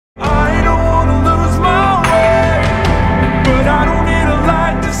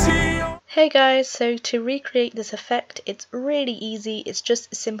Hey guys, so to recreate this effect, it's really easy. It's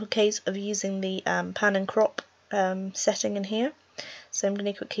just a simple case of using the pan and crop setting in here. So I'm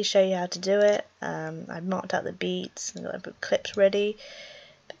going to quickly show you how to do it. I've marked out the beats and I've got clips ready.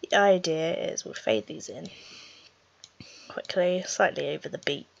 But the idea is we'll fade these in quickly, slightly over the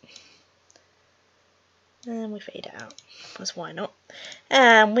beat. And we fade it out, because why not?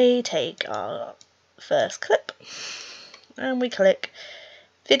 And we take our first clip and we click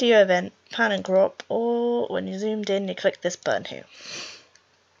Video Event, Pan and Crop, or when you're zoomed in you click this button here.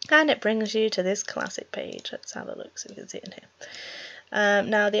 And it brings you to this classic page. Let's have a look so we can see it in here.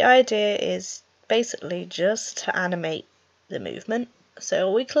 Now the idea is basically just to animate the movement.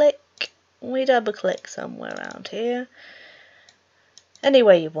 So we double click somewhere around here,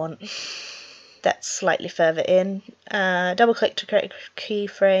 anywhere you want. That's slightly further in. Double click to create a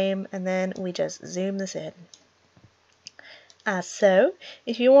keyframe, and then we just zoom this in. As so,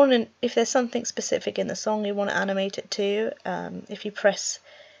 if there's something specific in the song you want to animate it to, if you press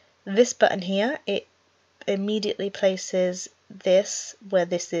this button here, it immediately places this where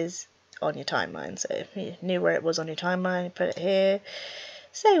this is on your timeline. So if you knew where it was on your timeline, you put it here.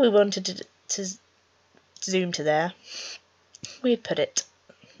 Say we wanted to zoom to there, we'd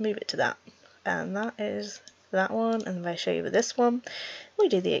move it to that. And that is that one. And if I show you with this one, we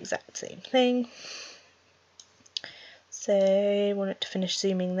do the exact same thing. So I want it to finish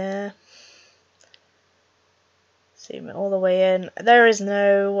zooming there. Zoom it all the way in. There is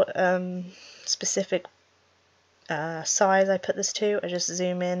no specific size I put this to. I just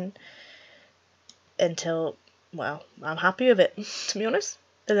zoom in until, well, I'm happy with it, to be honest.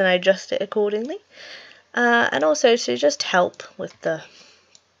 And then I adjust it accordingly. And also to just help with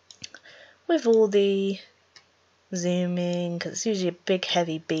all the zooming, because it's usually a big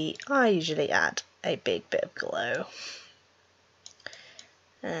heavy beat, I usually add a big bit of glow.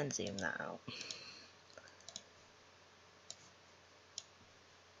 And zoom that out.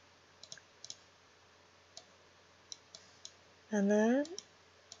 And then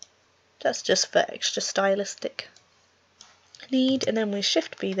that's just for extra stylistic need, and then we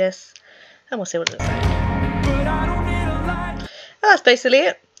Shift B this and we'll see what it looks like. And that's basically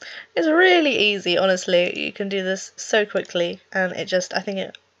it. It's really easy, honestly. You can do this so quickly, and I think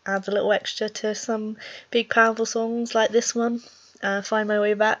it adds a little extra to some big powerful songs like this one, Find My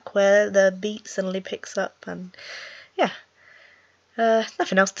Way Back, where the beat suddenly picks up. And yeah,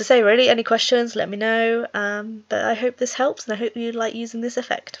 nothing else to say really. Any questions, let me know, but I hope this helps, and I hope you like using this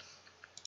effect.